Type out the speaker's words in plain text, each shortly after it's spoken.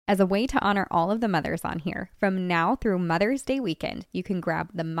As a way to honor all of the mothers on here, from now through Mother's Day weekend, you can grab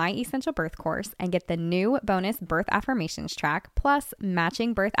the My Essential Birth course and get the new bonus birth affirmations track, plus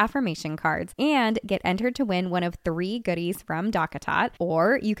matching birth affirmation cards, and get entered to win one of 3 goodies from DockATot.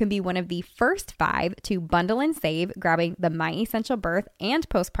 Or you can be one of the first 5 to bundle and save, grabbing the My Essential Birth and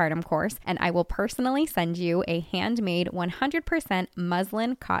postpartum course, and I will personally send you a handmade 100%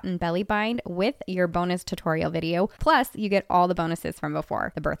 muslin cotton belly bind with your bonus tutorial video. Plus, you get all the bonuses from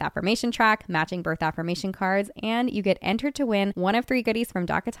before: the birth affirmation track, matching birth affirmation cards, and you get entered to win one of 3 goodies from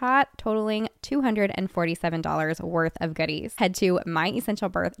DockATot, totaling $247 worth of goodies. Head to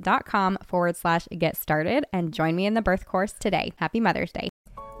myessentialbirth.com/get started and join me in the birth course today. Happy Mother's Day.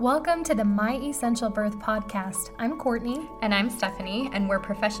 Welcome to the My Essential Birth podcast. I'm Courtney. And I'm Stephanie, and we're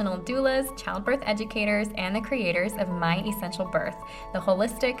professional doulas, childbirth educators, and the creators of My Essential Birth, the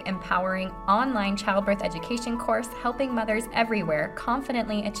holistic, empowering online childbirth education course helping mothers everywhere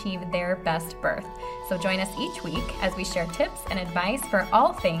confidently achieve their best birth. So join us each week as we share tips and advice for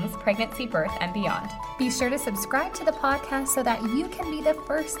all things pregnancy, birth, and beyond. Be sure to subscribe to the podcast so that you can be the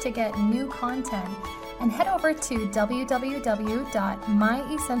first to get new content. And head over to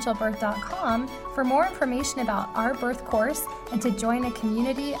www.myessentialbirth.com for more information about our birth course and to join a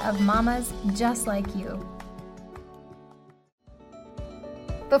community of mamas just like you.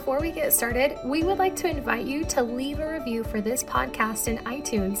 Before we get started, we would like to invite you to leave a review for this podcast in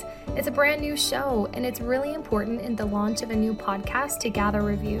iTunes. It's a brand new show, and it's really important in the launch of a new podcast to gather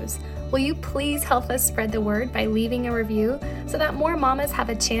reviews. Will you please help us spread the word by leaving a review so that more mamas have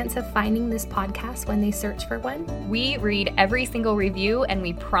a chance of finding this podcast when they search for one? We read every single review, and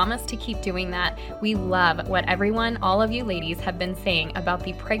we promise to keep doing that. We love what all of you ladies have been saying about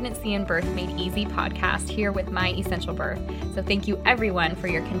the Pregnancy and Birth Made Easy podcast here with My Essential Birth. So thank you everyone for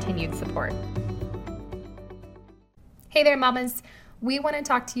your continued support. Hey there, mamas. We want to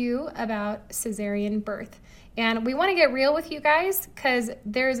talk to you about cesarean birth. And we want to get real with you guys because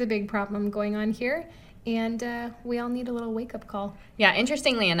there's a big problem going on here. And we all need a little wake-up call. Yeah,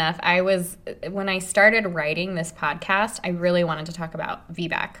 interestingly enough, when I started writing this podcast, I really wanted to talk about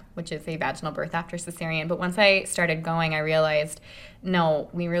VBAC, which is a vaginal birth after cesarean. But once I started going, I realized, no,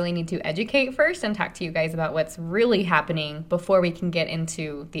 we really need to educate first and talk to you guys about what's really happening before we can get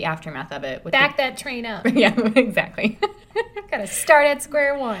into the aftermath of it. Back that train up. Yeah, exactly. Gotta start at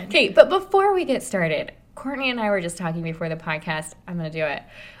square one. Okay, but before we get started, Courtney and I were just talking before the podcast. I'm going to do it.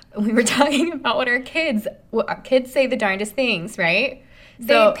 We were talking about what our kids say the darndest things, right?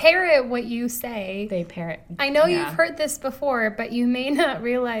 They parrot what you say. They parrot. I know you've heard this before, but you may not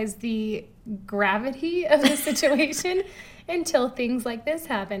realize the gravity of the situation until things like this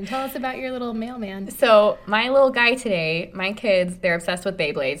happen. Tell us about your little mailman. So my little guy today, my kids, they're obsessed with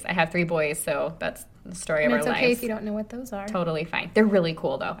Beyblades. I have 3 boys, so that's the story of our lives. It's okay if you don't know what those are. Totally fine. They're really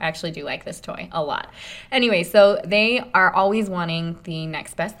cool, though. I actually do like this toy a lot. Anyway, so they are always wanting the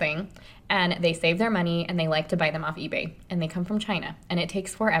next best thing, and they save their money, and they like to buy them off eBay, and they come from China, and it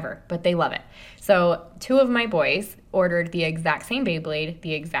takes forever, but they love it. So 2 of my boys ordered the exact same Beyblade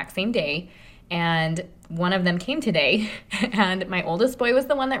the exact same day, and one of them came today, and my oldest boy was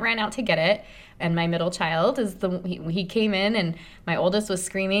the one that ran out to get it, and my middle child he came in, and my oldest was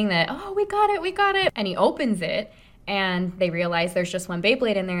screaming that, oh, we got it, and he opens it, and they realize there's just one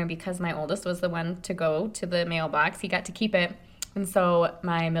Beyblade in there, and because my oldest was the one to go to the mailbox, he got to keep it. And so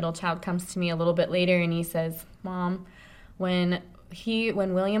my middle child comes to me a little bit later, and he says, Mom, when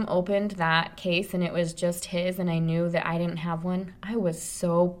William opened that case and it was just his, and I knew that I didn't have one, I was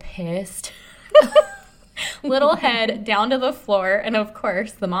so pissed. Little head down to the floor, and of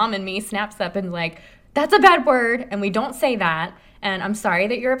course the mom in me snaps up and like, that's a bad word, and we don't say that, and I'm sorry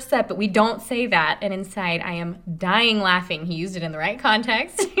that you're upset, but we don't say that. And inside I am dying laughing. He used it in the right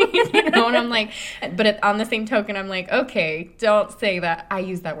context. And I'm like, but on the same token, I'm like, okay, don't say that. I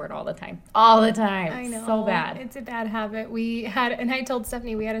use that word all the time. I know. So bad. It's a bad habit. And I told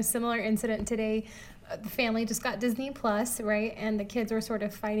Stephanie we had a similar incident today. The family just got Disney Plus, right? And the kids were sort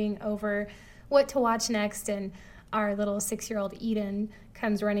of fighting over what to watch next, and our little 6-year-old Eden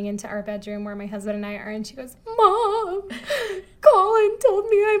comes running into our bedroom where my husband and I are, and she goes, Mom, Colin told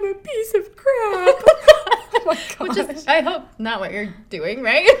me I'm a piece of crap. Oh my gosh. Which is, I hope, not what you're doing,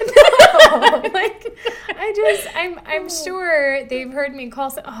 right? No, like, I'm sure they've heard me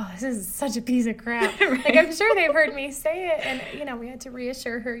call, this is such a piece of crap. Right. Like, I'm sure they've heard me say it, and, we had to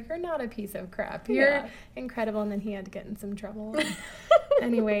reassure her, you're not a piece of crap. You're incredible, and then he had to get in some trouble.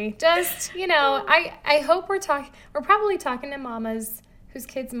 Anyway, just, I hope we're probably talking to mamas whose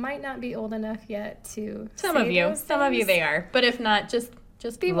kids might not be old enough yet to Some of you they are. But if not, just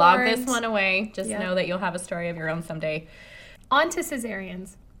be log warned. this one away. Just know that you'll have a story of your own someday. On to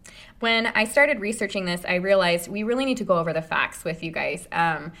cesareans. When I started researching this, I realized we really need to go over the facts with you guys.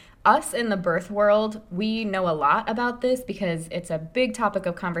 Us in the birth world, we know a lot about this because it's a big topic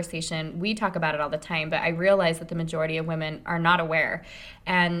of conversation. We talk about it all the time, but I realize that the majority of women are not aware.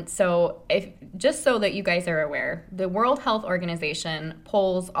 And so, just so that you guys are aware, the World Health Organization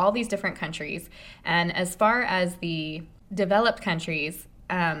polls all these different countries. And as far as the developed countries,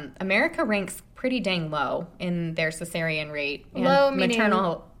 America ranks pretty dang low in their cesarean rate. And low meaning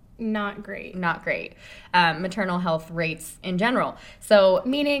maternal. Not great. Not great. Maternal health rates in general. So,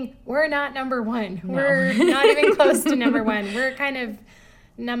 meaning we're not number one. No. We're not even close to number one. We're kind of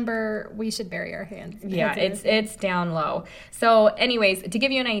we should bury our hands. Yeah, it's down low. So anyways, to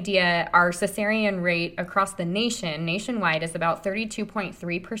give you an idea, our cesarean rate across the nationwide is about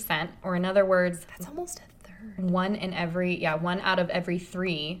 32.3%, or in other words, that's almost a third. One out of every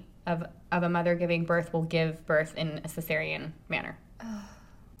three of a mother giving birth will give birth in a cesarean manner.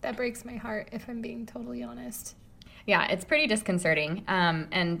 That breaks my heart, if I'm being totally honest. Yeah, it's pretty disconcerting.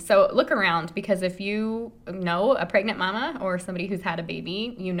 And so look around, because if you know a pregnant mama or somebody who's had a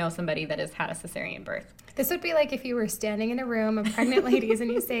baby, you know somebody that has had a cesarean birth. This would be like if you were standing in a room of pregnant ladies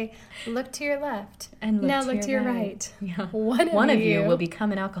and you say, look to your left, and look to your right. Yeah. One of you will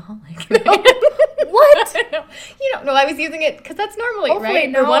become an alcoholic. What? No, I was using it because that's normally, hopefully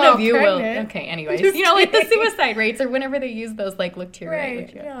right? Or one of you pregnant. will. Okay, anyways. Like the suicide rates or whenever they use those, like, look to your right. Look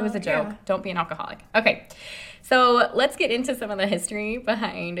to your, it was a joke. Yeah. Don't be an alcoholic. Okay. So let's get into some of the history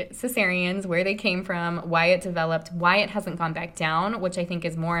behind cesareans, where they came from, why it developed, why it hasn't gone back down, which I think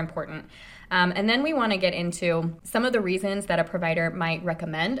is more important. And then we want to get into some of the reasons that a provider might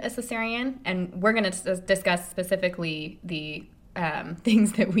recommend a cesarean. And we're going to discuss specifically the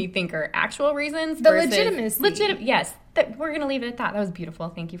things that we think are actual reasons. The legitimacy. Yes. We're going to leave it at that. That was beautiful.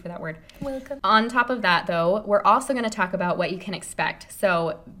 Thank you for that word. Welcome. On top of that, though, we're also going to talk about what you can expect.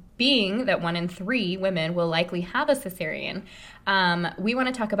 So being that 1 in 3 women will likely have a cesarean, we want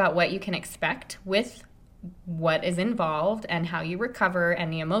to talk about what you can expect with what is involved and how you recover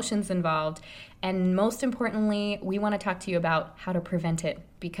and the emotions involved. And most importantly, we want to talk to you about how to prevent it,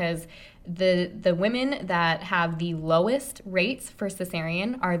 because the women that have the lowest rates for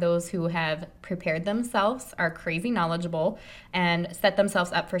cesarean are those who have prepared themselves, are crazy knowledgeable, and set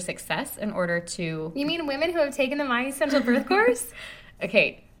themselves up for success in order to... You mean women who have taken the My Essential Birth course?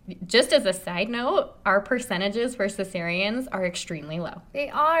 Okay. Just as a side note, our percentages for cesareans are extremely low. They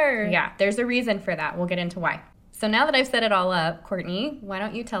are. Yeah, there's a reason for that. We'll get into why. So now that I've set it all up, Courtney, why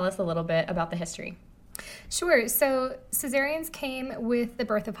don't you tell us a little bit about the history? Sure. So cesareans came with the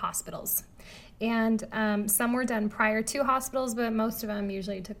birth of hospitals. And some were done prior to hospitals, but most of them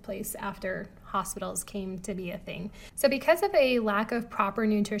usually took place after hospitals came to be a thing. So because of a lack of proper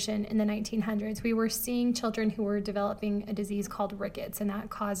nutrition in the 1900s, we were seeing children who were developing a disease called rickets, and that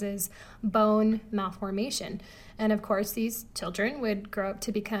causes bone malformation. And of course, these children would grow up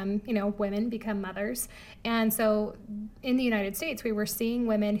to become, women, become mothers. And so in the United States, we were seeing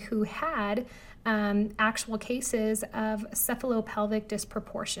women who had actual cases of cephalopelvic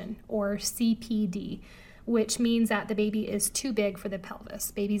disproportion, or CPD, which means that the baby is too big for the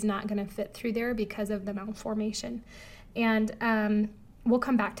pelvis. Baby's not going to fit through there because of the malformation. And we'll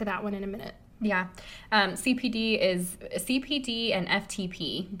come back to that one in a minute. Yeah. CPD and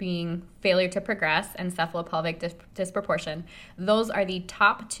FTP, being failure to progress, and cephalopelvic disproportion. Those are the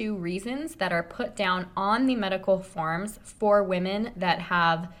top 2 reasons that are put down on the medical forms for women that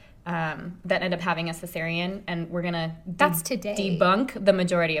have that end up having a cesarean, and we're gonna debunk the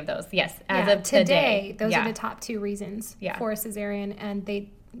majority of those. Yes, as of today, those are the top 2 reasons for a cesarean, and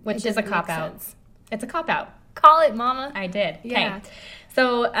which is a cop out. It's a cop out. Call it, mama. I did. Yeah. Okay.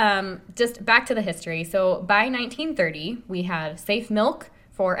 So just back to the history. So by 1930, we had safe milk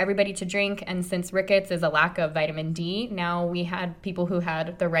for everybody to drink, and since rickets is a lack of vitamin D, now we had people who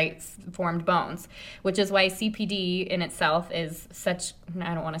had the right formed bones, which is why CPD in itself is such,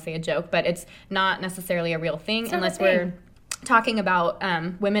 I don't want to say a joke, but it's not necessarily a real thing unless we're talking about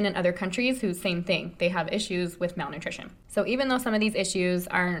women in other countries who, same thing, they have issues with malnutrition. So even though some of these issues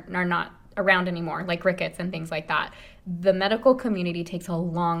are not around anymore, like rickets and things like that, the medical community takes a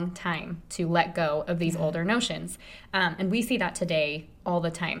long time to let go of these older notions. And we see that today all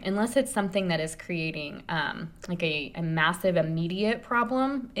the time, unless it's something that is creating like a massive immediate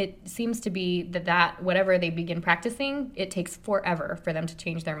problem. It seems to be that whatever they begin practicing, it takes forever for them to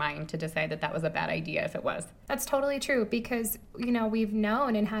change their mind to decide that was a bad idea if it was. That's totally true, because we've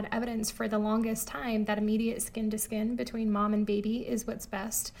known and had evidence for the longest time that immediate skin to skin between mom and baby is what's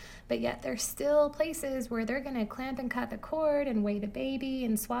best. But yet there's still places where they're going to clamp and cut the cord and weigh the baby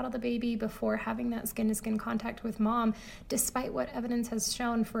and swaddle the baby before having that skin to skin contact with mom, despite what evidence has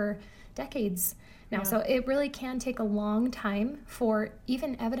shown for decades now. So it really can take a long time for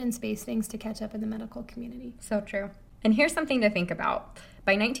even evidence-based things to catch up in the medical community. So true. And here's something to think about.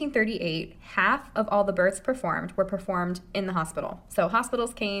 By 1938, half of all the births performed were performed in the hospital. So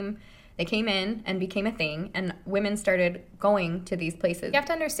hospitals came in and became a thing, and women started going to these places. You have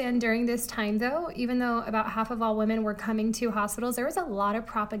to understand, during this time, though, even though about half of all women were coming to hospitals, there was a lot of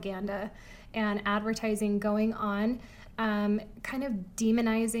propaganda and advertising going on, kind of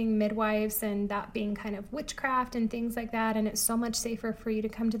demonizing midwives and that being kind of witchcraft and things like that. And it's so much safer for you to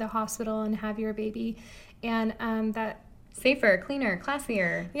come to the hospital and have your baby. And that... Safer, cleaner,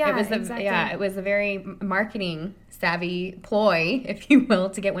 classier. Yeah, exactly. It was a very marketing savvy ploy, if you will,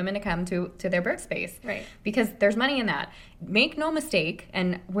 to get women to come to their birth space. Right. Because there's money in that. Make no mistake,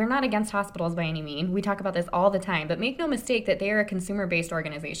 and we're not against hospitals by any means. We talk about this all the time, but make no mistake that they are a consumer-based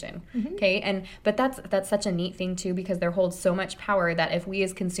organization. Mm-hmm. Okay? But that's such a neat thing too, because they hold so much power that if we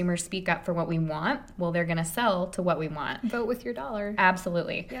as consumers speak up for what we want, well, they're going to sell to what we want. Vote with your dollar.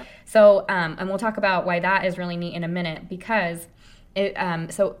 Absolutely. Yep. So, and we'll talk about why that is really neat in a minute, because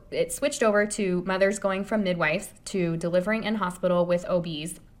it switched over to mothers going from midwives to delivering in hospital with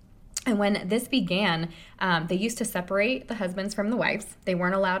OBs. And when this began, they used to separate the husbands from the wives. They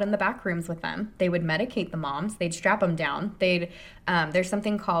weren't allowed in the back rooms with them. They would medicate the moms. They'd strap them down. There's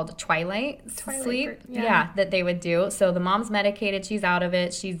something called twilight sleep. That they would do. So the mom's medicated. She's out of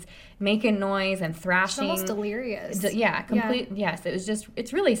it. She's making noise and thrashing. She's almost delirious. Yes,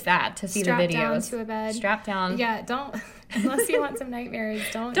 it's really sad to see Strapped the videos. Down to a bed. Strapped down. Yeah, don't, unless you want some nightmares,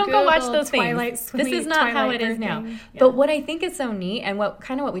 don't go watch those Twilight things. Sleep, This is not how it is birthing. now. Yeah. But what I think is so neat, and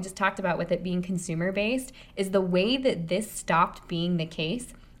what we just talked about with it being consumer based, is the way that this stopped being the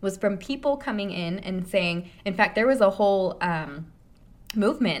case was from people coming in and saying, in fact, there was a whole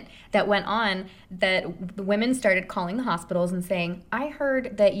movement that went on that the women started calling the hospitals and saying, I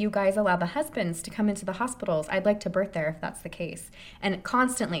heard that you guys allow the husbands to come into the hospitals. I'd like to birth there if that's the case. And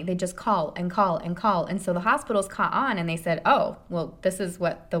constantly they just call and call and call. And so the hospitals caught on and they said, oh, well, this is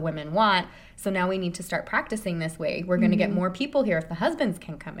what the women want. So now we need to start practicing this way. We're going to get more people here if the husbands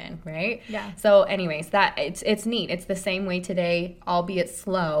can come in, right? Yeah. So anyways, that it's neat. It's the same way today, albeit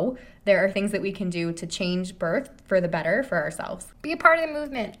slow. There are things that we can do to change birth for the better for ourselves. Be a part of the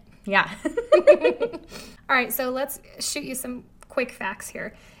movement. Yeah. All right, so let's shoot you some quick facts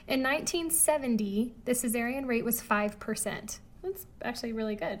here. In 1970, the cesarean rate was 5%. That's actually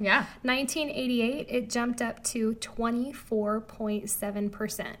really good. Yeah. 1988, it jumped up to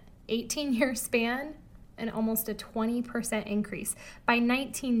 24.7%. 18-year span, and almost a 20% increase. By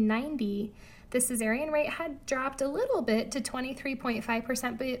 1990, the cesarean rate had dropped a little bit to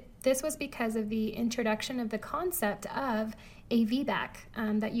 23.5%, but this was because of the introduction of the concept of a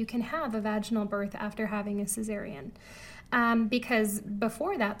VBAC, that you can have a vaginal birth after having a cesarean. Because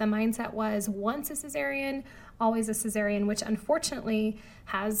before that, the mindset was once a cesarean, always a cesarean, which unfortunately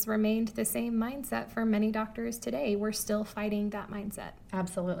has remained the same mindset for many doctors today. We're still fighting that mindset.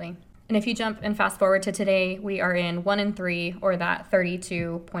 Absolutely. And if you jump and fast forward to today, we are in 1 in 3, or that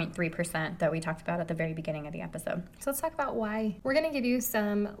 32.3% that we talked about at the very beginning of the episode. So let's talk about why. We're going to give you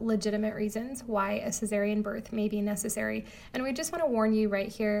some legitimate reasons why a cesarean birth may be necessary. And we just want to warn you right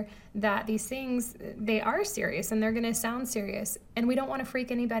here that these things, they are serious and they're going to sound serious. And we don't want to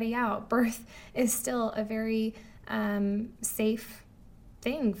freak anybody out. Birth is still a very safe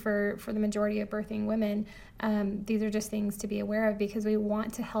thing for the majority of birthing women. These are just things to be aware of because we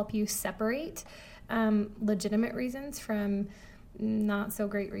want to help you separate legitimate reasons from not so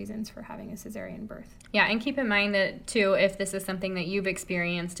great reasons for having a cesarean birth. Yeah, and keep in mind that too, if this is something that you've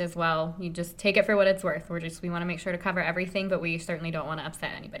experienced as well, you just take it for what it's worth. We want to make sure to cover everything, but we certainly don't want to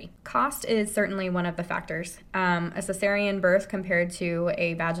upset anybody. Cost is certainly one of the factors. A cesarean birth compared to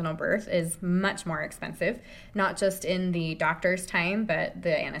a vaginal birth is much more expensive, not just in the doctor's time, but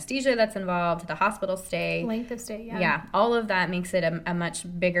the anesthesia that's involved, the hospital stay. Length of stay, yeah. Yeah, all of that makes it a much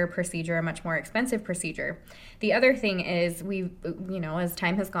bigger procedure, a much more expensive procedure. The other thing is as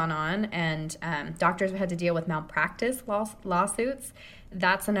time has gone on and doctors have had to deal with malpractice lawsuits,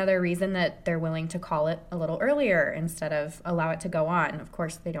 that's another reason that they're willing to call it a little earlier instead of allow it to go on. Of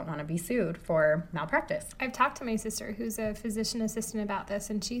course, they don't want to be sued for malpractice. I've talked to my sister who's a physician assistant about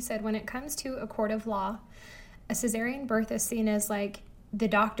this, and she said when it comes to a court of law, a cesarean birth is seen as like the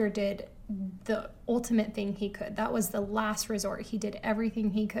doctor did the ultimate thing he could. That was the last resort. He did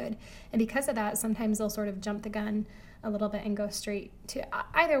everything he could. And because of that, sometimes they'll sort of jump the gun a little bit and go straight to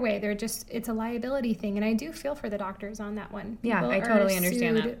either way. It's a liability thing. And I do feel for the doctors on that one. Yeah, I totally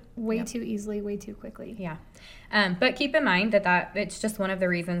understand that. Way too easily, way too quickly. Yeah. But keep in mind that it's just one of the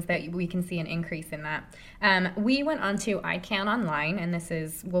reasons that we can see an increase in that. We went on to ICAN online, and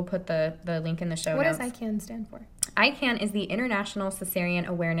we'll put the link in the show notes. What does ICAN stand for? ICAN is the International Cesarean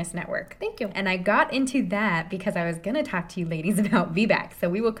Awareness Network. Thank you. And I got into that because I was going to talk to you ladies about VBAC. So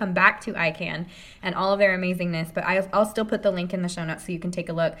we will come back to ICAN and all of their amazingness, but I'll still put the link in the show notes so you can take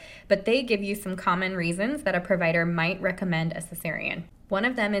a look. But they give you some common reasons that a provider might recommend a cesarean. One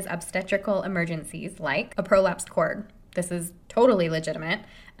of them is obstetrical emergencies like a prolapsed cord. This is totally legitimate.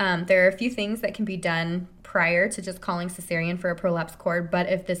 There are a few things that can be done prior to just calling cesarean for a prolapsed cord, but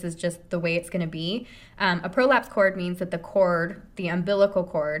if this is just the way it's going to be, a prolapsed cord means that the umbilical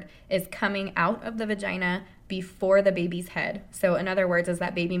cord, is coming out of the vagina before the baby's head. So in other words, as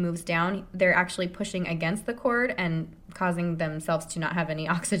that baby moves down, they're actually pushing against the cord and causing themselves to not have any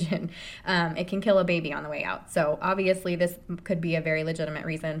oxygen. It can kill a baby on the way out. So obviously this could be a very legitimate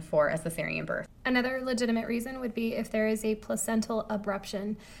reason for a cesarean birth. Another legitimate reason would be if there is a placental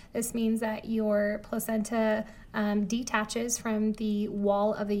abruption. This means that your placenta detaches from the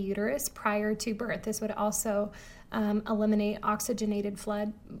wall of the uterus prior to birth. This would also eliminate oxygenated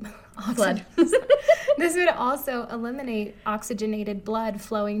blood. This would also eliminate oxygenated blood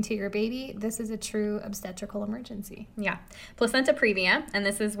flowing to your baby. This is a true obstetrical emergency. Yeah. Placenta previa, and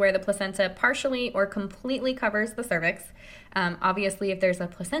this is where the placenta partially or completely covers the cervix. Obviously, if there's a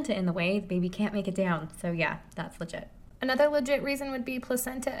placenta in the way, the baby can't make it down. So yeah, that's legit. Another legit reason would be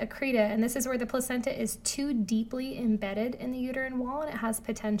placenta accreta, and this is where the placenta is too deeply embedded in the uterine wall and it has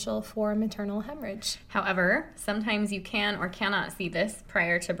potential for maternal hemorrhage. However, sometimes you can or cannot see this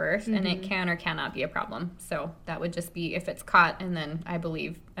prior to birth, and it can or cannot be a problem. So that would just be if it's caught, and then I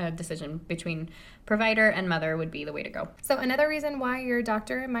believe a decision between provider and mother would be the way to go. So another reason why your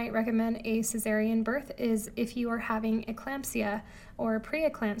doctor might recommend a cesarean birth is if you are having eclampsia or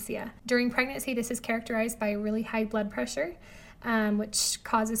preeclampsia. During pregnancy, this is characterized by really high blood pressure, which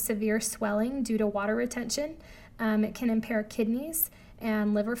causes severe swelling due to water retention. It can impair kidneys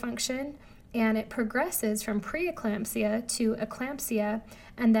and liver function, and it progresses from preeclampsia to eclampsia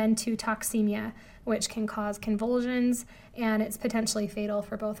and then to toxemia, which can cause convulsions, and it's potentially fatal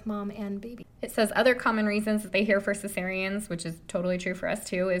for both mom and baby. It says other common reasons that they hear for cesareans, which is totally true for us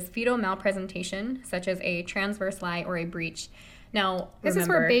too, is fetal malpresentation, such as a transverse lie or a breech. Now, this is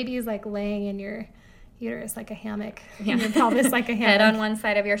where baby is like laying in your uterus like a hammock, your pelvis like a hammock. Head on one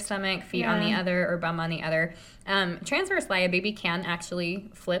side of your stomach, feet on the other, or bum on the other. Transverse lie, a baby can actually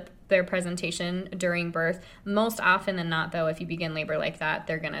flip their presentation during birth. Most often than not, though, if you begin labor like that,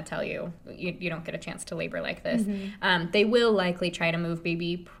 they're going to tell you don't get a chance to labor like this. They will likely try to move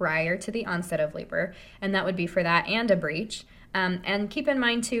baby prior to the onset of labor, and that would be for that and a breech. And keep in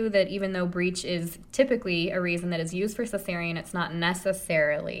mind, too, that even though breech is typically a reason that is used for cesarean, it's not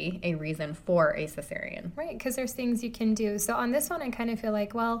necessarily a reason for a cesarean. Right, because there's things you can do. So on this one, I kind of feel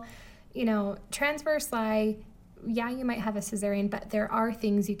like, well, transverse lie, yeah, you might have a cesarean, but there are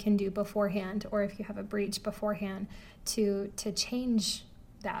things you can do beforehand, or if you have a breech beforehand, to change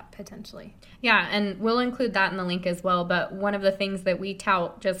that potentially. Yeah, and we'll include that in the link as well, but one of the things that we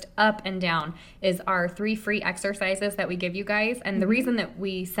tout just up and down is our 3 free exercises that we give you guys, and the reason that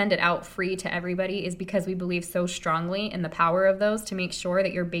we send it out free to everybody is because we believe so strongly in the power of those to make sure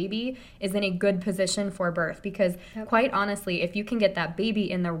that your baby is in a good position for birth, because quite honestly, if you can get that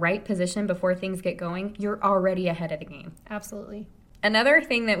baby in the right position before things get going, you're already ahead of the game. Absolutely. Another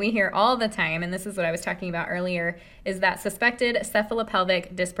thing that we hear all the time, and this is what I was talking about earlier, is that suspected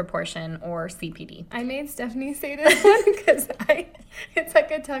cephalopelvic disproportion, or CPD. I made Stephanie say this one because it's like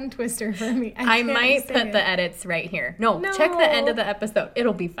a tongue twister for me. I might put the edits right here. No, check the end of the episode.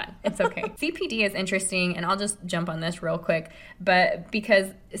 It'll be fun. It's okay. CPD is interesting, and I'll just jump on this real quick, but because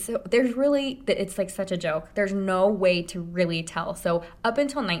there's really, it's like such a joke. There's no way to really tell. So up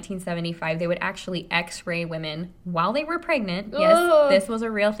until 1975, they would actually x-ray women while they were pregnant. Yes. This was a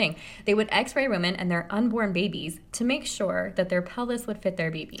real thing. They would x-ray women and their unborn babies to make sure that their pelvis would fit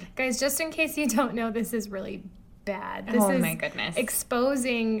their baby. Guys, just in case you don't know, this is really bad. This is my goodness.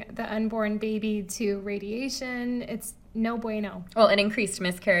 Exposing the unborn baby to radiation. no bueno. Well, it increased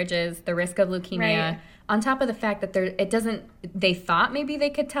miscarriages, the risk of leukemia, Right. on top of the fact that they thought maybe they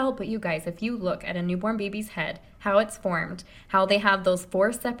could tell, but you guys, if you look at a newborn baby's head, how it's formed, how they have those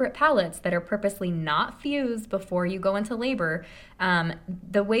 4 separate pallets that are purposely not fused before you go into labor,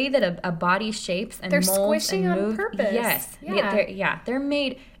 the way that a body shapes and They're molds squishing and on moves. purpose. Yes. Yeah. They're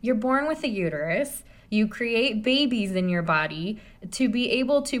made, you're born with a uterus. You create babies in your body to be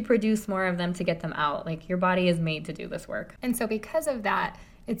able to produce more of them to get them out. Like, your body is made to do this work. And so because of that,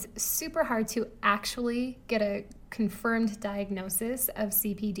 it's super hard to actually get a confirmed diagnosis of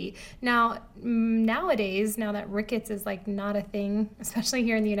CPD. Now, nowadays, now that rickets is like not a thing, especially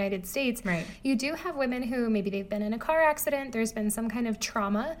here in the United States, Right. you do have women who maybe they've been in a car accident, there's been some kind of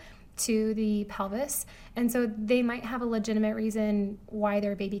trauma to the pelvis, and so they might have a legitimate reason why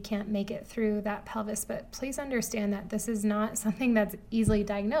their baby can't make it through that pelvis. But please understand that this is not something that's easily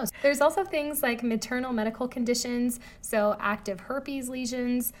diagnosed. There's also things like maternal medical conditions, so active herpes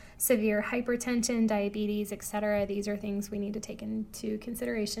lesions, severe hypertension, diabetes, etc. These are things we need to take into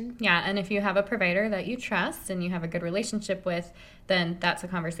consideration. Yeah, and if you have a provider that you trust and you have a good relationship with, then that's a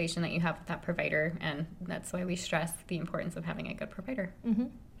conversation that you have with that provider, and that's why we stress the importance of having a good provider. Mm-hmm.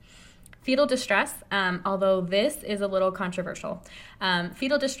 Fetal distress, although this is a little controversial.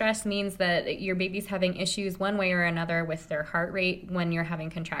 Fetal distress means that your baby's having issues one way or another with their heart rate when you're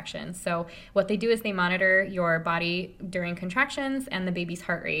having contractions. So what they do is they monitor your body during contractions and the baby's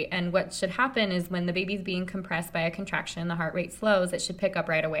heart rate. And what should happen is when the baby's being compressed by a contraction, the heart rate slows, it should pick up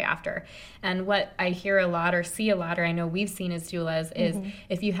right away after. And what I hear a lot or see a lot, or I know we've seen as doulas, is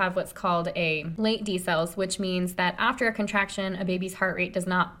if you have what's called a late decels, which means that after a contraction, a baby's heart rate does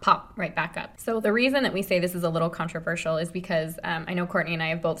not pop right back up. So the reason that we say this is a little controversial is because I know Courtney and I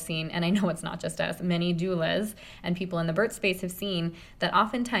have both seen, and I know it's not just us, many doulas and people in the birth space have seen that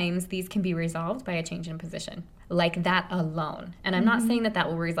oftentimes these can be resolved by a change in position, like that alone. And I'm not saying that that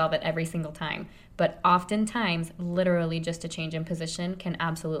will resolve it every single time, but oftentimes literally just a change in position can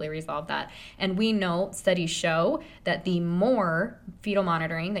absolutely resolve that. And we know studies show that the more fetal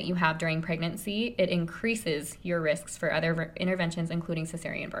monitoring that you have during pregnancy, it increases your risks for other interventions, including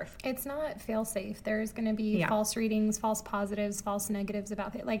cesarean birth. It's not fail-safe. There's going to be false readings, false positives, false negatives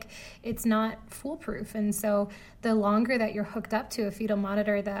about it. Like, it's not foolproof. And so the longer that you're hooked up to a fetal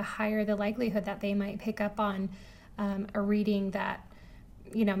monitor, the higher the likelihood that they might pick up on a reading that,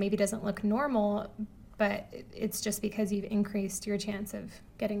 you know, maybe doesn't look normal, but it's just because you've increased your chance of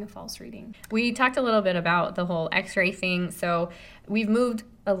getting a false reading. We talked a little bit about the whole x-ray thing. So we've moved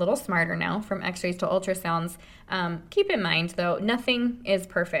a little smarter now from x-rays to ultrasounds. Keep in mind, though, nothing is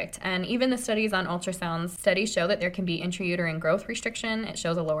perfect. And even the studies on ultrasounds, studies show that there can be intrauterine growth restriction. It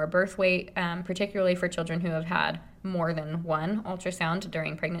shows a lower birth weight, particularly for children who have had more than one ultrasound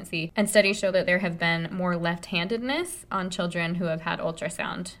during pregnancy. And studies show that there have been more left-handedness on children who have had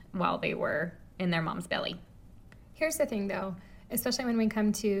ultrasound while they were in their mom's belly. Here's the thing, though, especially when we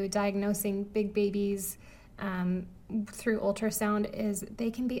come to diagnosing big babies through ultrasound, is they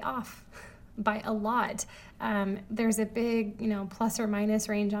can be off by a lot. There's a big, plus or minus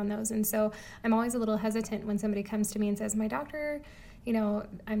range on those. And so I'm always a little hesitant when somebody comes to me and says, my doctor,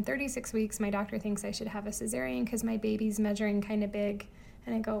 I'm 36 weeks. My doctor thinks I should have a cesarean because my baby's measuring kind of big.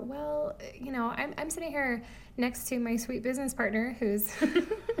 And I go, well, I'm sitting here next to my sweet business partner who's,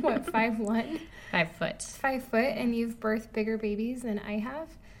 5'1"? 5 foot. 5 foot, and you've birthed bigger babies than I have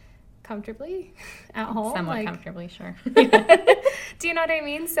comfortably at home. Somewhat comfortably, sure. Do you know what I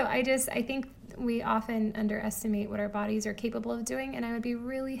mean? So I think we often underestimate what our bodies are capable of doing, and I would be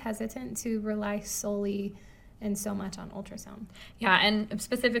really hesitant to rely solely and so much on ultrasound. Yeah, and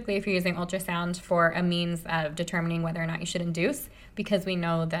specifically if you're using ultrasound for a means of determining whether or not you should induce, because we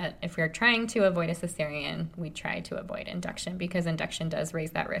know that if we're trying to avoid a cesarean, we try to avoid induction, because induction does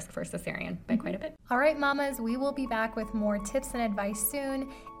raise that risk for cesarean by quite a bit. All right, mamas, we will be back with more tips and advice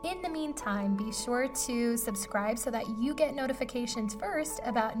soon. In the meantime, be sure to subscribe so that you get notifications first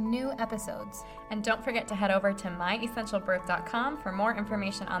about new episodes. And don't forget to head over to myessentialbirth.com for more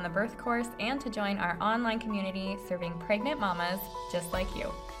information on the birth course and to join our online community serving pregnant mamas just like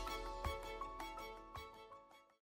you.